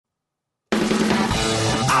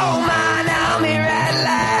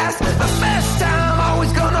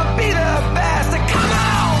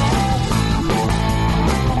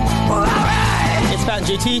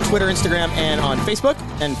JT, Twitter, Instagram, and on Facebook,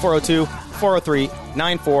 and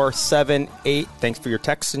 402-403-9478. Thanks for your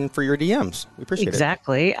texts and for your DMs. We appreciate it.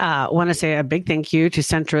 Exactly. I want to say a big thank you to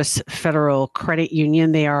Centris Federal Credit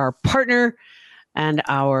Union. They are our partner and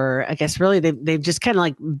I guess really they've just kind of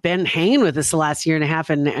like been hanging with us the last year and a half,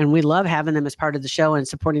 and we love having them as part of the show and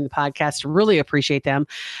supporting the podcast. Really appreciate them.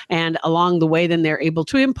 And along the way, then they're able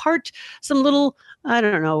to impart some little, I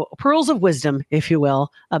don't know, pearls of wisdom, if you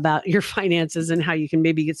will, about your finances and how you can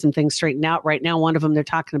maybe get some things straightened out. Right now, one of them they're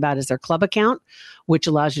talking about is their club account, which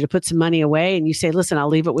allows you to put some money away. And you say, listen, I'll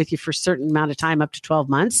leave it with you for a certain amount of time, up to 12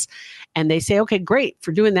 months. And they say, okay, great.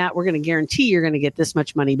 For doing that, we're going to guarantee you're going to get this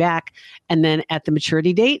much money back. And then at the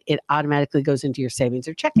maturity date, it automatically goes into your savings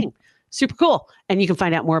or checking. Super cool. And you can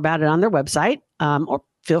find out more about it on their website, or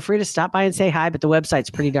feel free to stop by and say hi, but the website's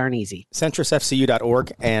pretty darn easy.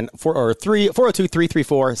 CentrisFCU.org and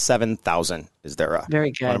 402-334-7000 is their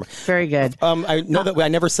very good. number. Very good. I know that I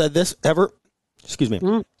never said this ever. Excuse me.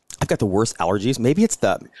 I've got the worst allergies. Maybe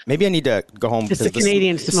I need to go home. It's the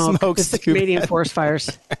Canadian smoke. It's the Canadian forest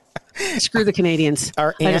fires. Screw the Canadians.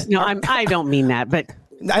 I don't mean that, but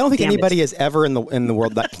I don't think anybody has ever in the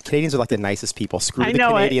world that Canadians are like the nicest people. Screw the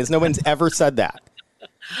Canadians. No one's ever said that.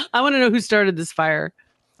 I want to know who started this fire.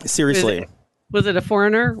 Seriously. Was it a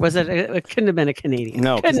foreigner? Was it? It couldn't have been a Canadian.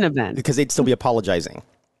 No, couldn't have been, because they'd still be apologizing.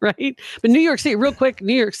 Right. But New York City, real quick,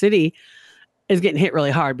 New York City is getting hit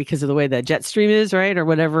really hard because of the way the jet stream is, right? Or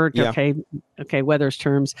whatever. Yeah. Okay. Weather's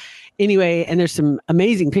terms. Anyway, and there's some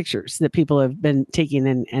amazing pictures that people have been taking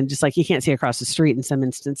and just like you can't see across the street in some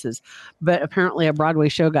instances. But apparently a Broadway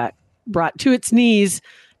show got brought to its knees.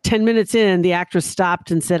 10 minutes in, the actress stopped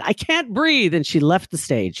and said, I can't breathe. And she left the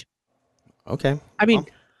stage. Okay. I mean,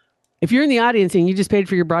 if you're in the audience and you just paid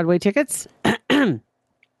for your Broadway tickets,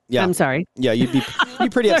 yeah, I'm sorry. Yeah, you'd be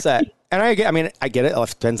pretty upset. And I get it. It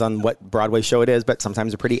depends on what Broadway show it is, but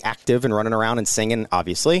sometimes they're pretty active and running around and singing,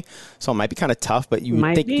 obviously. So it might be kind of tough, but you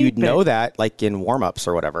would think you'd know that like in warm-ups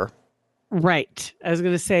or whatever. Right. I was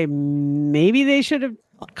going to say maybe they should have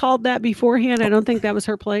called that beforehand. I don't think that was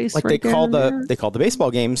her place. Like they called the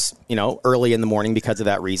baseball games, early in the morning because of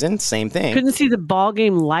that reason. Same thing. Couldn't see the ball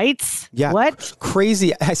game lights. Yeah. What?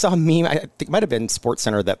 Crazy. I saw a meme. I think it might have been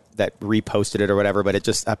SportsCenter that reposted it or whatever, but it's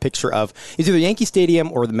just a picture of it's either Yankee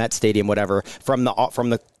Stadium or the Met Stadium, whatever, from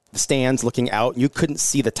the stands looking out. You couldn't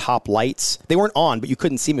see the top lights. They weren't on, but you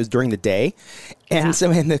couldn't see them. It was during the day. And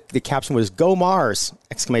so the caption was "Go Mars!" !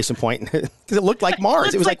 Because it looked like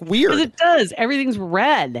Mars. It was like weird. It does. Everything's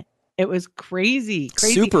red. It was crazy.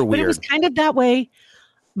 Super weird. But it was kind of that way.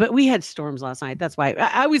 But we had storms last night. That's why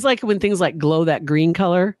I always like it when things like glow that green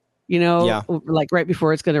color. Like right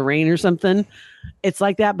before it's going to rain or something. It's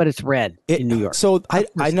like that, but it's red in New York. So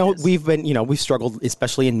I know we've struggled,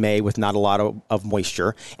 especially in May, with not a lot of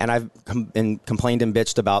moisture. And I've been complained and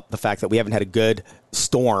bitched about the fact that we haven't had a good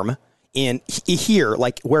storm in here,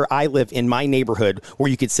 like where I live in my neighborhood,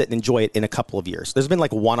 where you could sit and enjoy it in a couple of years. There's been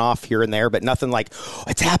like one-off here and there, but nothing like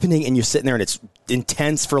it's happening and you're sitting there and it's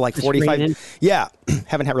intense for like 45. Raining. Yeah,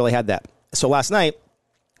 haven't really had that. So last night,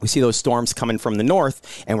 we see those storms coming from the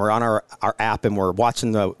north, and we're on our app, and we're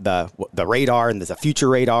watching the radar, and there's a future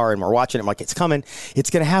radar, and we're watching it. I'm like, it's coming. It's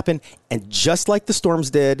going to happen. And just like the storms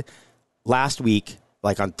did last week,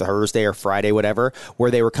 like on Thursday or Friday, whatever,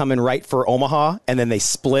 where they were coming right for Omaha, and then they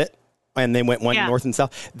split, and they went north and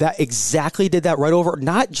south. That exactly did that right over,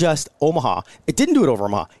 not just Omaha. It didn't do it over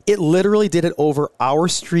Omaha. It literally did it over our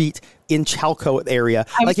street in Chalco area.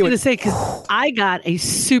 I was going to say, because I got a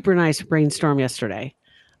super nice rainstorm yesterday.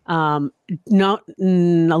 A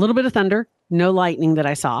little bit of thunder, no lightning that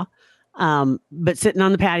I saw, but sitting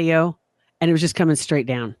on the patio, and it was just coming straight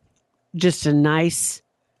down. Just a nice,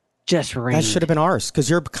 just rain. That should have been ours, because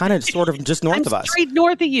you're kind of sort of just north of us. Straight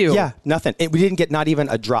north of you. Yeah, nothing. We didn't get not even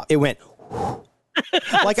a drop. It went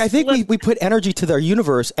like I think we put energy to their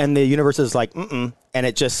universe, and the universe is like, and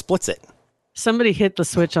it just splits it. Somebody hit the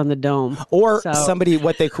switch on the dome, or somebody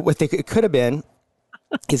what they it could have been.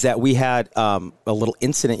 Is that we had a little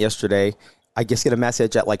incident yesterday. I just get a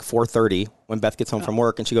message at like 4:30 when Beth gets home from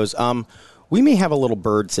work, and she goes, we may have a little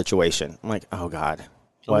bird situation. I'm like, oh God.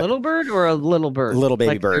 What? A little bird or a little bird? A little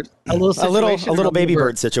baby bird. A little baby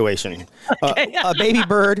bird situation. Okay. A baby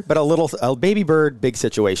bird, but a baby bird, big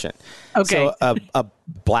situation. Okay. So a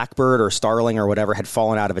blackbird or starling or whatever had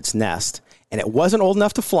fallen out of its nest, and it wasn't old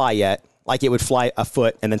enough to fly yet. Like it would fly a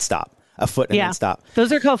foot and then stop, a foot and then stop.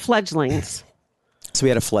 Those are called fledglings. So we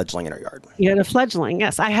had a fledgling in our yard. You had a fledgling,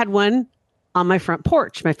 yes. I had one on my front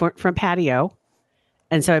porch, my front patio.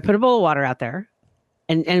 And so I put a bowl of water out there,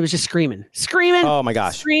 and it was just screaming. Oh, my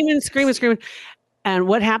gosh. Screaming. And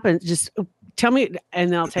what happened? Just tell me,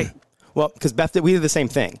 and then I'll take... Well, because Beth, we did the same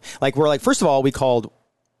thing. Like, we're like, first of all, we called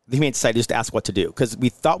the Humane Society just to ask what to do, because we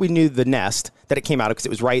thought we knew the nest that it came out of because it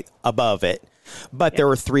was right above it. But there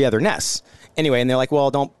were 3 other nests. Anyway, and they're like,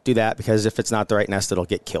 well, don't do that, because if it's not the right nest, it'll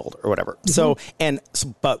get killed or whatever.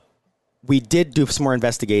 But we did do some more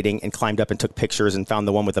investigating and climbed up and took pictures and found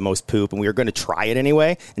the one with the most poop. And we were going to try it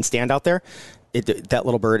anyway and stand out there. That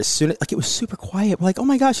little bird, as soon as, like, it was super quiet. We're like, oh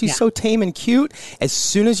my gosh, he's so tame and cute. As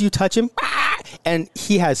soon as you touch him, and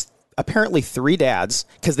he has apparently 3 dads,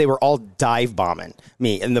 because they were all dive bombing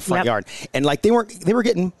me in the front yard. And like, they were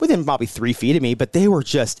getting within probably 3 feet of me, but they were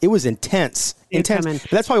just, it was intense. But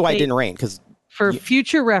that's probably why it didn't rain. Because for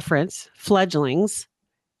future reference, fledglings,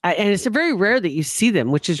 and it's very rare that you see them,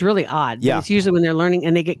 which is really odd. Yeah. It's usually when they're learning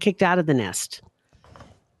and they get kicked out of the nest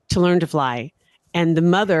to learn to fly. And the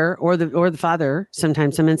mother or the father,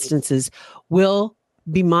 sometimes some instances, will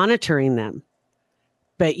be monitoring them.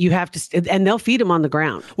 But you have to, and they'll feed them on the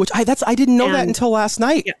ground. Which I didn't know that until last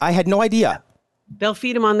night. Yeah. I had no idea. They'll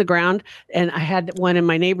feed them on the ground. And I had one of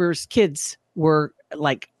my neighbor's kids were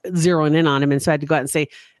like zeroing in on him. And so I had to go out and say,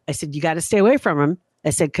 I said, you got to stay away from him. I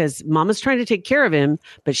said, because mama's trying to take care of him,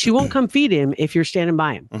 but she won't come feed him if you're standing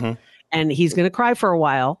by him. Mm-hmm. And he's going to cry for a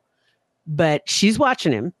while, but she's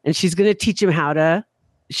watching him and she's going to teach him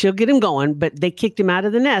she'll get him going, but they kicked him out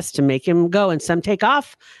of the nest to make him go. And some take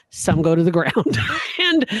off, some go to the ground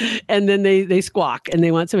and then they squawk and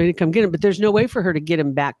they want somebody to come get him, but there's no way for her to get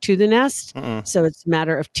him back to the nest. Mm-mm. So it's a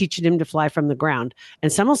matter of teaching him to fly from the ground,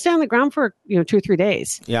 and some will stay on the ground for 2 or 3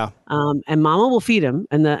 days. Yeah. And mama will feed him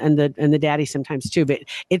and the daddy sometimes too, but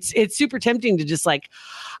it's super tempting to just like,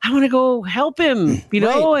 I want to go help him,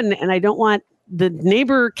 right. And I don't want the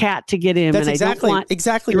neighbor cat to get him. That's and exactly I don't want,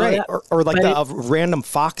 exactly right. Or like a random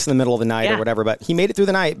fox in the middle of the night or whatever. But he made it through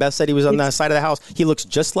the night. Beth said he was on the side of the house. He looks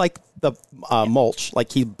just like the mulch. Like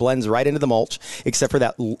he blends right into the mulch, except for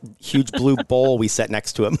that huge blue bowl we set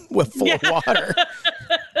next to him full of water.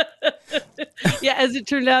 Yeah, as it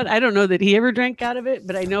turned out, I don't know that he ever drank out of it,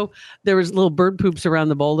 but I know there was little bird poops around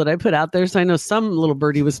the bowl that I put out there. So I know some little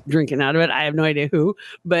birdie was drinking out of it. I have no idea who,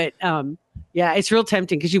 but yeah, it's real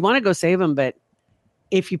tempting because you want to go save them, but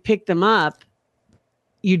if you pick them up,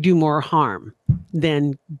 you do more harm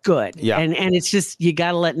than good. Yeah. And it's just, you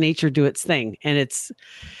got to let nature do its thing. And it's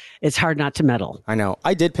hard not to meddle. I know.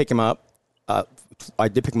 I did pick him up. I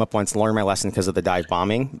did pick him up once and learn my lesson because of the dive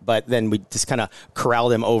bombing, but then we just kind of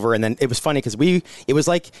corralled him over. And then it was funny because it was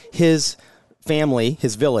like his family,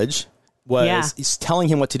 his village was telling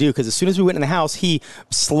him what to do. Because as soon as we went in the house, he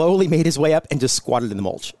slowly made his way up and just squatted in the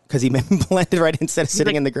mulch because he blended right instead of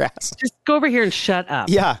sitting in the grass. Just go over here and shut up.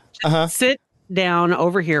 Yeah. Uh-huh. Sit down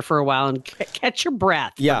over here for a while and catch your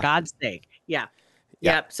breath, for God's sake. Yeah.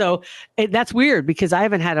 So that's weird because I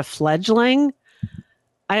haven't had a fledgling.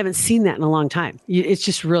 I haven't seen that in a long time. It's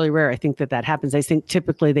just really rare. I think that happens. I think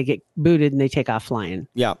typically they get booted and they take off flying.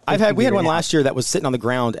 Yeah. We had one last year that was sitting on the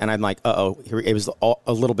ground and I'm like, it was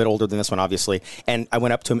a little bit older than this one, obviously. And I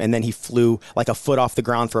went up to him and then he flew like a foot off the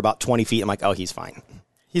ground for about 20 feet. I'm like, oh, he's fine.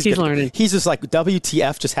 He's learning. He's just like,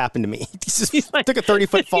 WTF just happened to me. He took a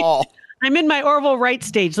 30-foot fall. I'm in my Orville Wright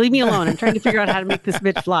stage. Leave me alone. I'm trying to figure out how to make this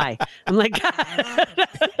bitch fly. I'm like,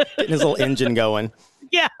 getting his little engine going.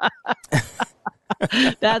 Yeah.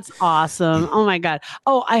 That's awesome. Oh my God.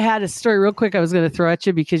 Oh, I had a story real quick I was going to throw at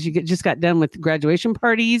you because you just got done with graduation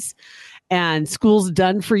parties and school's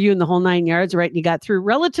done for you in the whole 9 yards, right? And you got through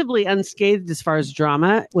relatively unscathed as far as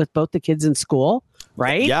drama with both the kids in school,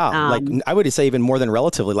 right? Yeah. Like I would say even more than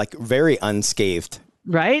relatively, like very unscathed.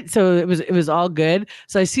 Right. So it was all good.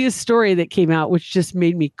 So I see a story that came out, which just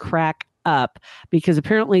made me crack up because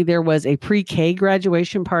apparently there was a pre-K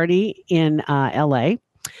graduation party in LA,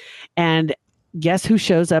 and guess who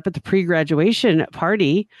shows up at the pre-graduation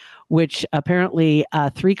party, which apparently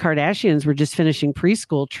 3 Kardashians were just finishing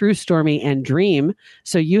preschool, True, Stormy, and Dream.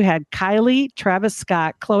 So you had Kylie, Travis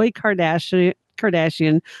Scott, Khloe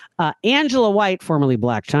Kardashian, Angela White, formerly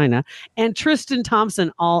Blac Chyna, and Tristan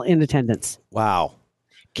Thompson all in attendance. Wow.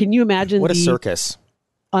 Can you imagine what a circus?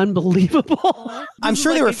 Unbelievable. I'm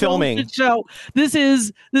sure they were filming. Show. This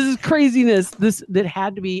is craziness. That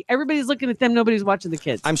had to be. Everybody's looking at them. Nobody's watching the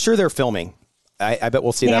kids. I'm sure they're filming. I bet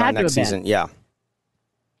we'll see that on next season. Yeah.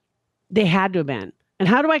 They had to have been. And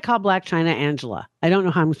how do I call Blac Chyna Angela? I don't know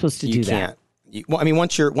how I'm supposed to do that. You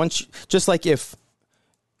can't. Just like if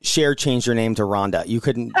Cher changed her name to Rhonda, you'd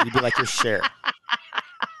be like your Cher.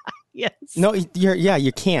 Yes. No,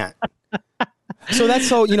 you can't. So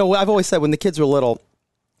I've always said when the kids were little,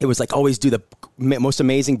 it was like always do the most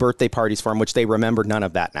amazing birthday parties for them, which they remember none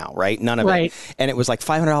of that now, right? None of it. And it was like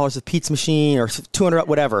 $500 a pizza machine or 200,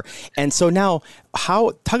 whatever. And so now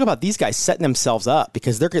talk about these guys setting themselves up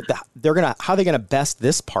because how are they going to best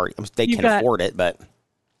this party? They can afford it, but.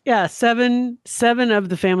 Yeah. Seven of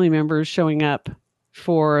the family members showing up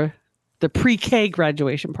for the pre-K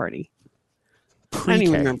graduation party. I don't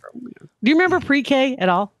even remember. Do you remember pre-K at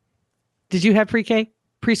all? Did you have pre-K?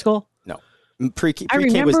 Preschool? No. Pre-K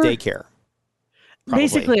was daycare. Probably.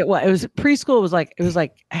 Basically, it was preschool. It was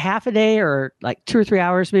like half a day or like 2 or 3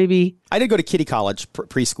 hours, maybe. I did go to kiddie college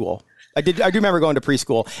preschool. I do remember going to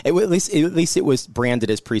preschool. At least it was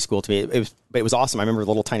branded as preschool to me. It was awesome. I remember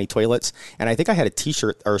little tiny toilets, and I think I had a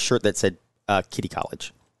T-shirt or a shirt that said kiddie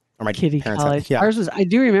college. Or my kiddie parents college. Yeah. Ours was. I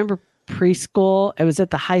do remember preschool. It was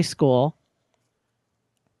at the high school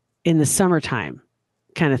in the summertime,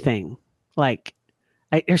 kind of thing,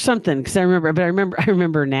 or something. Because I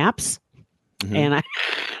remember naps. Mm-hmm.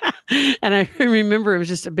 And I remember it was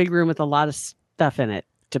just a big room with a lot of stuff in it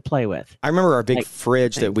to play with. I remember our big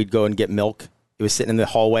fridge that we'd go and get milk. It was sitting in the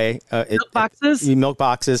hallway. Milk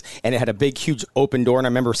boxes. And it had a big, huge open door. And I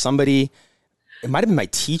remember somebody, it might have been my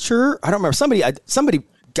teacher. I don't remember. Somebody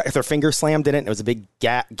got their finger slammed in it. And it was a big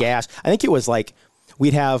gash. I think it was like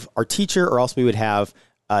we'd have our teacher or else we would have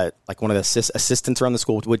like one of the assistants around the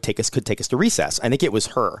school could take us to recess. I think it was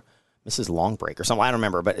her, Mrs. Longbreak or something. I don't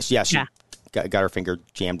remember. But yeah, she got her finger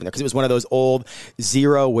jammed in there because it was one of those old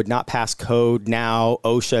zero would not pass code. Now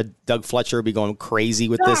OSHA, Doug Fletcher would be going crazy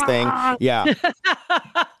with this thing. Yeah.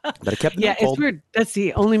 But it kept it's weird. That's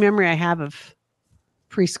the only memory I have of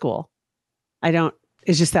preschool.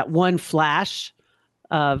 It's just that one flash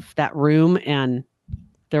of that room and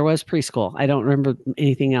there was preschool. I don't remember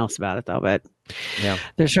anything else about it though, but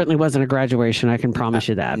there certainly wasn't a graduation. I can promise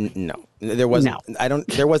you that. No, there wasn't. No.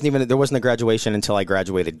 There wasn't a graduation until I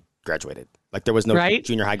graduated. Like there was no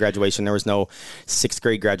junior high graduation. There was no 6th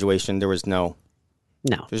grade graduation. There was no.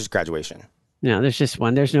 There's just graduation. No, there's just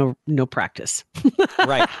one. There's no practice.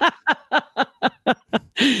 Right.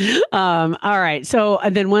 All right. So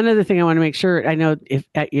then one other thing I want to make sure I know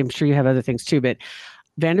I'm sure you have other things too, but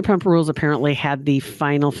Vanderpump Rules apparently had the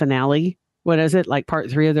final finale. What is it? Like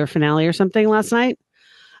part 3 of their finale or something last night.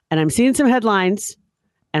 And I'm seeing some headlines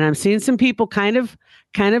and I'm seeing some people kind of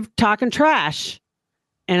talking trash.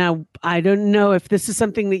 And I don't know if this is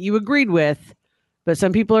something that you agreed with, but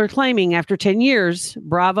some people are claiming after 10 years,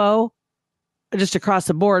 Bravo, just across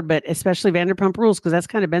the board, but especially Vanderpump Rules, because that's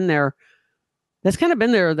kind of been their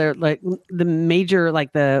like the major,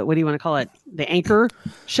 like what do you want to call it? The anchor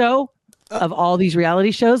show of all these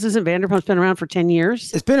reality shows. Isn't Vanderpump's been around for 10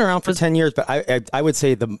 years? It's been around for 10 years, but I would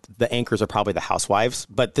say the anchors are probably the Housewives,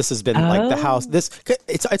 but this has been like the house.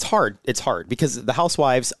 It's hard. It's hard because the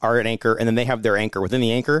Housewives are an anchor and then they have their anchor within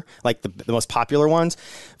the anchor, like the most popular ones.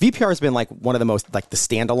 VPR has been like one of the most, like the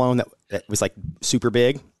standalone that was like super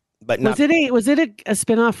big, but not. Was it a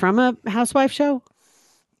spinoff from a Housewife show?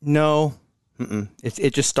 No,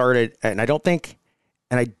 it just started and it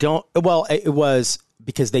was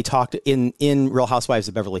because they talked in Real Housewives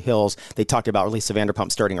of Beverly Hills, they talked about Lisa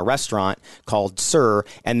Vanderpump starting a restaurant called Sir,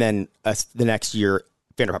 and then the next year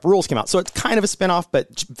Vanderpump Rules came out. So it's kind of a spinoff,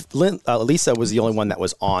 but Lisa was the only one that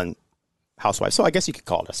was on Housewives. So I guess you could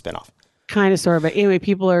call it a spinoff. Kind of, sort of. But anyway,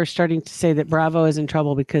 people are starting to say that Bravo is in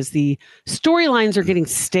trouble because the storylines are getting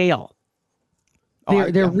stale.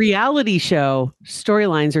 Their reality show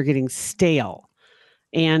storylines are getting stale,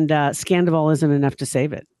 and Scandoval isn't enough to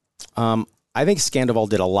save it. I think Scandoval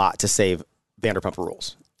did a lot to save Vanderpump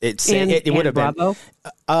Rules. It would have Bravo?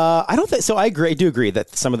 Been. I don't think so. I do agree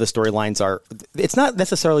that some of the storylines are. It's not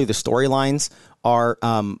necessarily the storylines are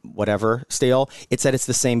stale. It's that it's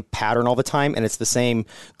the same pattern all the time, and it's the same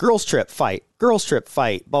girls trip fight, blah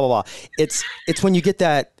blah blah. It's when you get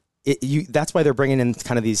that. That's why they're bringing in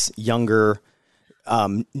kind of these younger,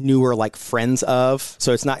 newer like friends of.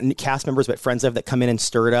 So it's not cast members, but friends of that come in and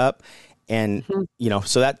stir it up, and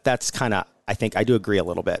so that's kind of. I think I do agree a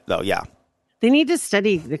little bit though. Yeah. They need to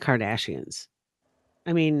study the Kardashians.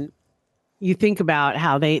 I mean, you think about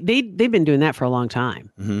how they've been doing that for a long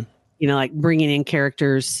time. Mm-hmm. Like bringing in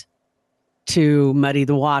characters to muddy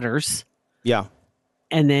the waters. Yeah.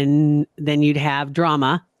 And then you'd have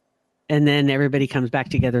drama, and then everybody comes back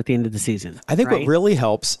together at the end of the season. I think what really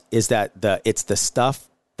helps is that it's the stuff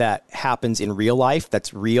that happens in real life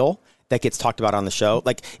that's real that gets talked about on the show.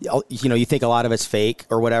 Like, you think a lot of it's fake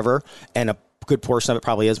or whatever, and a good portion of it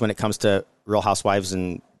probably is when it comes to Real Housewives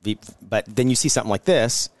but then you see something like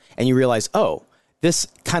this and you realize, oh, this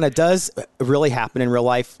kind of does really happen in real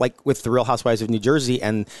life, like with the Real Housewives of New Jersey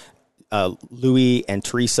and Louis and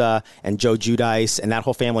Teresa and Joe Giudice and that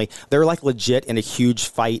whole family, they're like legit in a huge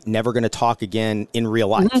fight, never going to talk again in real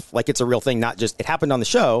life. Mm-hmm. Like it's a real thing, not just it happened on the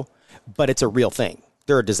show, but it's a real thing.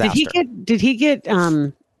 They're a disaster. Did he get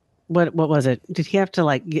what was it? Did he have to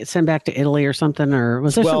like get sent back to Italy or something, or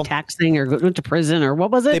was there some tax thing, or went to prison, or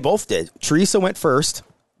what was it? They both did. Teresa went first.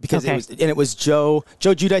 Because it was Joe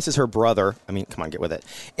Giudice is her brother. I mean, come on, get with it.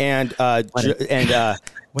 And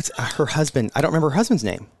what's her husband? I don't remember her husband's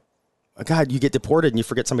name. Oh, God, you get deported and you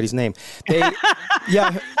forget somebody's name.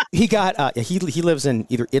 He got he lives in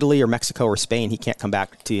either Italy or Mexico or Spain. He can't come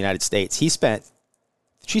back to the United States. She spent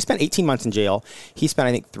 18 months in jail. He spent,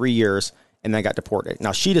 I think, 3 years and then got deported.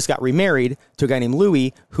 Now she just got remarried to a guy named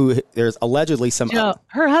Louis, who there's allegedly some.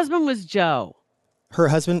 Her husband was Joe. Her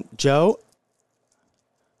husband Joe.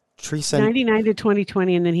 Teresa 99 to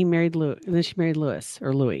 2020, and then he married Louis, and then she married Louis.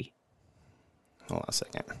 Hold on a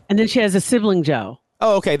second. And then she has a sibling, Joe.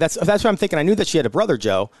 Oh, okay. That's what I'm thinking. I knew that she had a brother,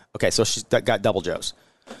 Joe. Okay, so she's got double Joes.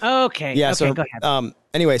 Okay. Yeah. Okay, so go ahead.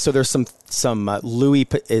 Anyway, so there's some Louis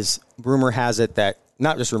is rumor has it that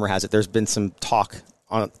not just rumor has it. There's been some talk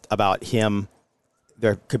about him.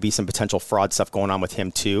 There could be some potential fraud stuff going on with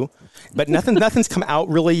him too, but nothing's come out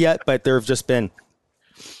really yet. But there have just been.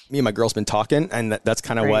 Me and my girl's been talking, and that's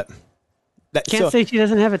kind of what. Can't say she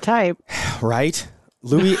doesn't have a type, right?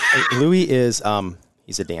 Louis is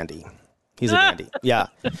he's a dandy. He's a dandy, yeah.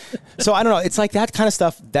 So I don't know. It's like that kind of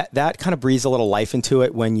stuff that kind of breathes a little life into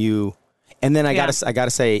it when you. And then I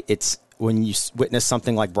gotta say it's when you witness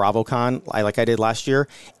something like BravoCon, like I did last year,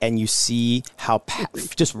 and you see how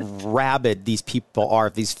just rabid these people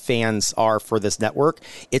are, these fans are for this network.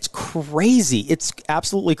 It's crazy. It's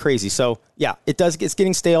absolutely crazy. So yeah, it's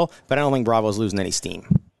getting stale, but I don't think Bravo's losing any steam.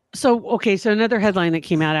 So another headline that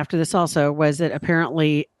came out after this also was that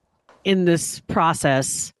apparently in this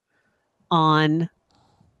process about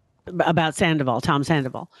Sandoval, Tom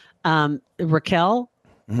Sandoval, Raquel.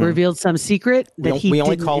 Mm-hmm. Revealed some secret that he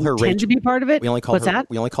didn't intend to be part of it. We only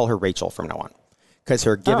call her Rachel from now on because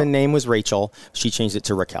her given name was Rachel. She changed it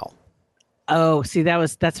to Raquel. Oh, see,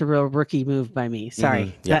 that's a real rookie move by me. Sorry,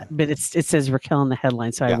 mm-hmm. Yeah. But it says Raquel in the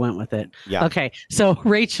headline, so I went with it. Yeah. Okay, so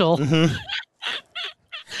Rachel. Mm-hmm.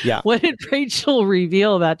 Yeah. What did Rachel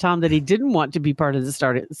reveal about Tom that he didn't want to be part of the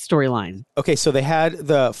storyline? Okay, so they had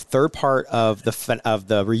the third part of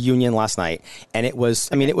the reunion last night, and it was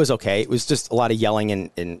it was okay. It was just a lot of yelling,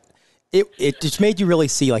 and it just made you really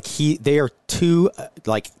see like they are two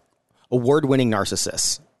like award-winning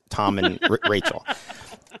narcissists, Tom and Rachel,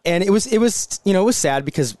 and it was sad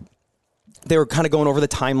because they were kind of going over the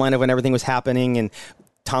timeline of when everything was happening, and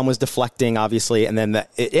Tom was deflecting, obviously, and then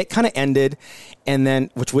it kind of ended, and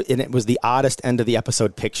then it was the oddest end of the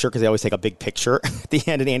episode picture because they always take a big picture at the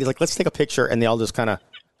end, and Andy's like, "Let's take a picture," and they all just kind of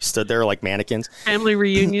stood there like mannequins. Family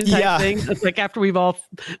reunion type thing. It's like after we've all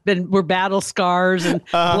we're battle scars and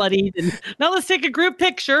bloodied, and now let's take a group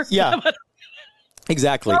picture. Yeah,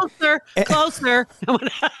 exactly. Closer.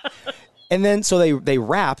 And then so they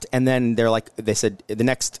wrapped, and then they said the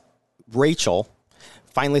next Rachel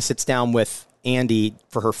finally sits down with Andy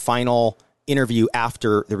for her final interview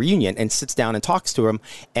after the reunion and sits down and talks to him,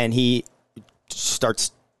 and he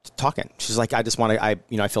starts talking. She's like, I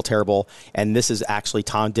feel terrible, and this is actually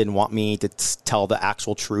Tom didn't want me to tell the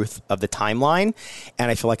actual truth of the timeline,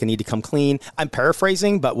 and I feel like I need to come clean. I'm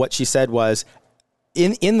paraphrasing, but what she said was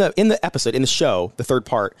in the episode, in the show, the third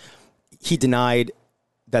part, he denied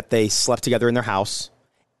that they slept together in their house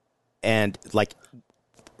and like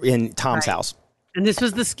in Tom's house. And this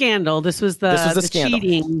was the scandal. This was the scandal.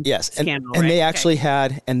 Cheating scandal. And they actually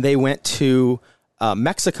they went to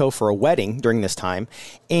Mexico for a wedding during this time.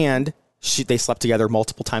 And they slept together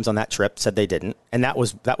multiple times on that trip, said they didn't. And that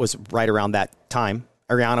was right around that time.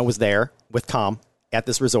 Ariana was there with Tom at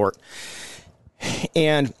this resort.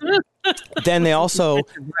 And then they also,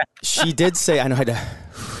 she did say, I know how to,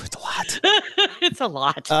 it's a lot. It's a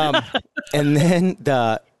lot. And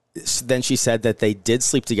then she said that they did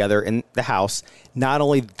sleep together in the house. Not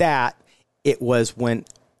only that, it was when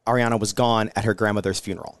Ariana was gone at her grandmother's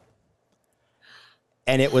funeral.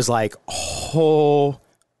 And it was like,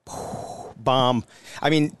 bomb. I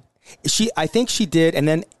mean, I think she did. And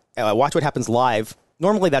then Watch What Happens Live.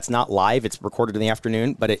 Normally that's not live. It's recorded in the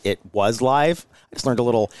afternoon, but it was live. I just learned a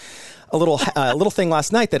little thing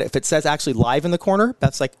last night that if it says actually live in the corner,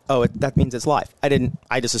 that's like, that means it's live.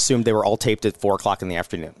 I just assumed they were all taped at 4:00 in the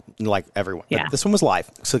afternoon, like everyone. Yeah. But this one was live.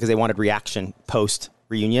 So because they wanted reaction post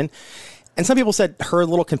reunion. And some people said her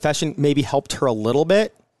little confession maybe helped her a little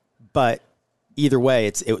bit, but either way,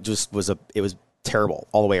 it was terrible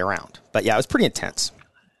all the way around. But yeah, it was pretty intense.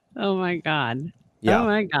 Oh my God. Yeah. Oh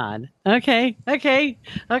my God. Okay.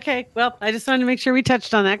 Well, I just wanted to make sure we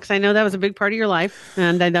touched on that because I know that was a big part of your life,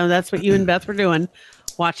 and I know that's what you and Beth were doing,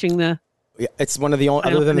 watching the. Yeah, it's one of the only,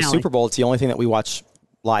 other than the Super Bowl, it's the only thing that we watch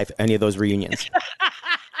live. Any of those reunions.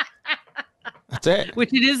 That's it.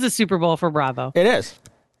 Which it is the Super Bowl for Bravo. It is.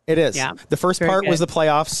 Yeah. The first part was the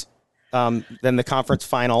playoffs, then the conference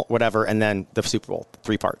final, whatever, and then the Super Bowl.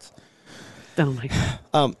 3 parts. Oh my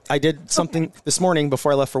God. I did something this morning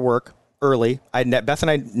before I left for work early. Beth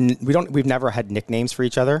and I, we've never had nicknames for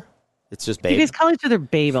each other. It's just Babe. You guys call each other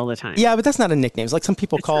Babe all the time. Yeah, but that's not a nickname. It's like some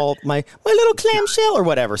people call my little clamshell or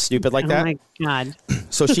whatever stupid like that. Oh my God.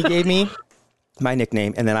 So she gave me my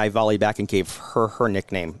nickname, and then I volleyed back and gave her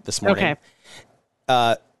nickname this morning.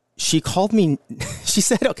 Okay. She called me. She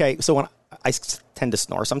said, "Okay." So when I tend to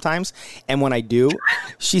snore sometimes, and when I do,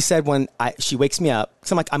 she said she wakes me up.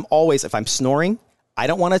 So I'm like, if I'm snoring, I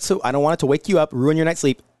don't want it to wake you up, ruin your night's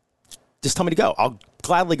sleep. Just tell me to go. I'll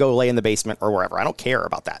gladly go lay in the basement or wherever. I don't care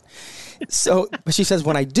about that. So, but she says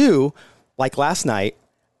when I do, like last night,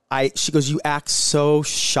 she goes, "You act so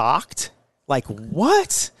shocked." Like,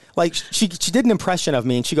 what? Like she did an impression of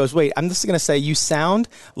me, and she goes, "Wait, I'm just going to say you sound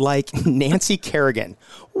like Nancy Kerrigan."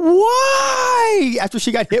 Why? After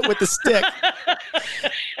she got hit with the stick.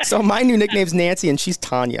 So my new nickname's Nancy, and she's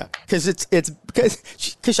Tanya, because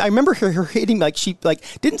because I remember her hitting me, like she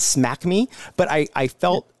didn't smack me, but I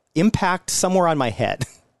felt impact somewhere on my head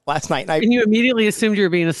last night, and you immediately assumed you were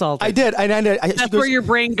being assaulted. I did. That's where your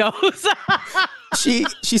brain goes. she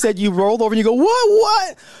said you rolled over and you go,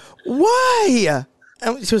 what? Why?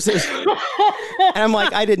 And I'm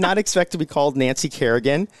like, I did not expect to be called Nancy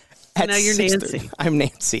Kerrigan. Now you're Nancy. I'm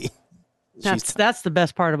Nancy. That's the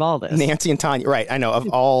best part of all this. Nancy and Tanya. Right. I know, of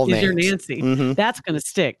all names. You're Nancy. Mm-hmm. That's going to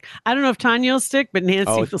stick. I don't know if Tanya will stick, but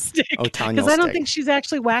Nancy will stick. Oh, Tanya because I don't think she's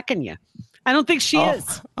actually whacking you. I don't think she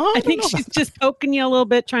is. I think she's just poking you a little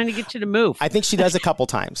bit, trying to get you to move. I think she does a couple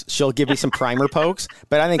times. She'll give me some primer pokes,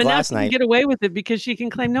 but I think last night. She can get away with it because she can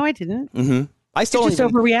claim, no, I didn't. Mm-hmm. You're just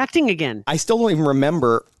overreacting again. I still don't even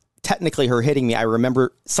remember technically her hitting me. I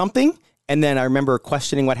remember something, and then I remember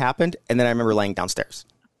questioning what happened, and then I remember laying downstairs.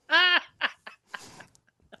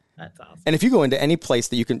 That's awesome. And if you go into any place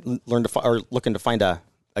that you can learn to or looking to find a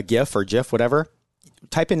GIF or GIF, whatever,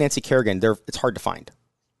 type in Nancy Kerrigan. It's hard to find.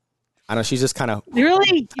 I know she's just kind of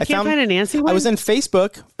really. You can't find a Nancy one? I was in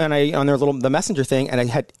Facebook and on their the messenger thing,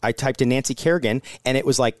 and I typed in Nancy Kerrigan, and it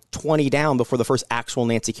was like 20 down before the first actual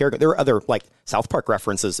Nancy Kerrigan. There were other like South Park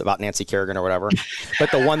references about Nancy Kerrigan or whatever,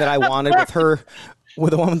 but the one that I wanted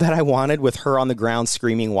with her on the ground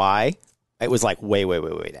screaming "Why?" it was like way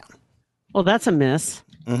down. Well, that's a miss.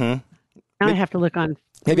 Mm-hmm. Now I have to look on.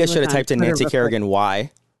 Maybe I should have typed in Nancy Kerrigan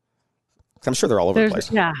 "Why?" I'm sure they're all over the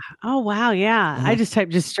place. Yeah. Oh, wow. Yeah. Mm-hmm. I just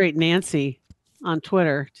typed just straight Nancy on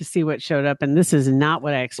Twitter to see what showed up. And this is not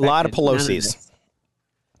what I expected. A lot of Pelosi's.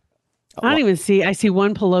 I don't even see. I see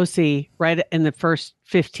one Pelosi right in the first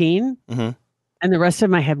 15. Mm-hmm. And the rest of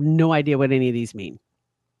them, I have no idea what any of these mean.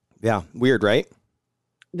 Yeah. Weird, right?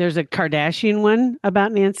 There's a Kardashian one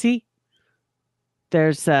about Nancy.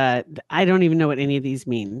 There's I don't even know what any of these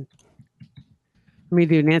mean. Let me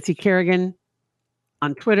do Nancy Kerrigan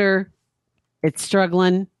on Twitter. It's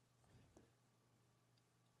struggling.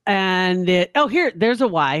 And there's a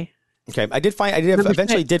Y. Okay. I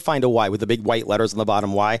eventually did find a Y with the big white letters on the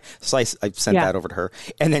bottom Y. So I sent that over to her.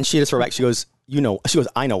 And then she just wrote back. She goes,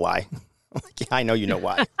 I know why. I'm like, yeah, I know you know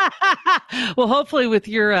why. Well, hopefully with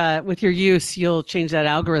your use, you'll change that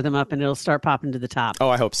algorithm up and it'll start popping to the top. Oh,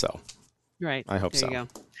 I hope so. Right. I hope so. There you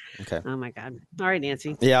go. Okay. Oh my God. All right,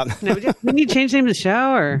 Nancy. Yeah. No, we need to change the name of the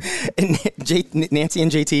show or Nancy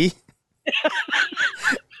and JT.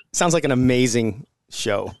 Sounds like an amazing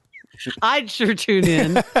show. I'd sure tune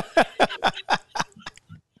in.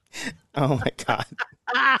 Oh my God.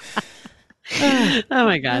 Oh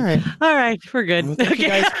my God. All right. We're good. Well, thank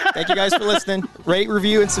you guys for listening. Rate,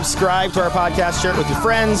 review, and subscribe to our podcast. Share it with your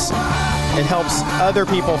friends. It helps other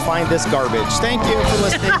people find this garbage. Thank you for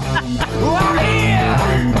listening.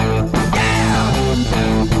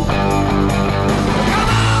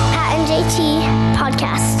 Pat and JT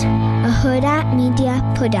Podcast, a Huda Media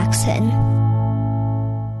Production.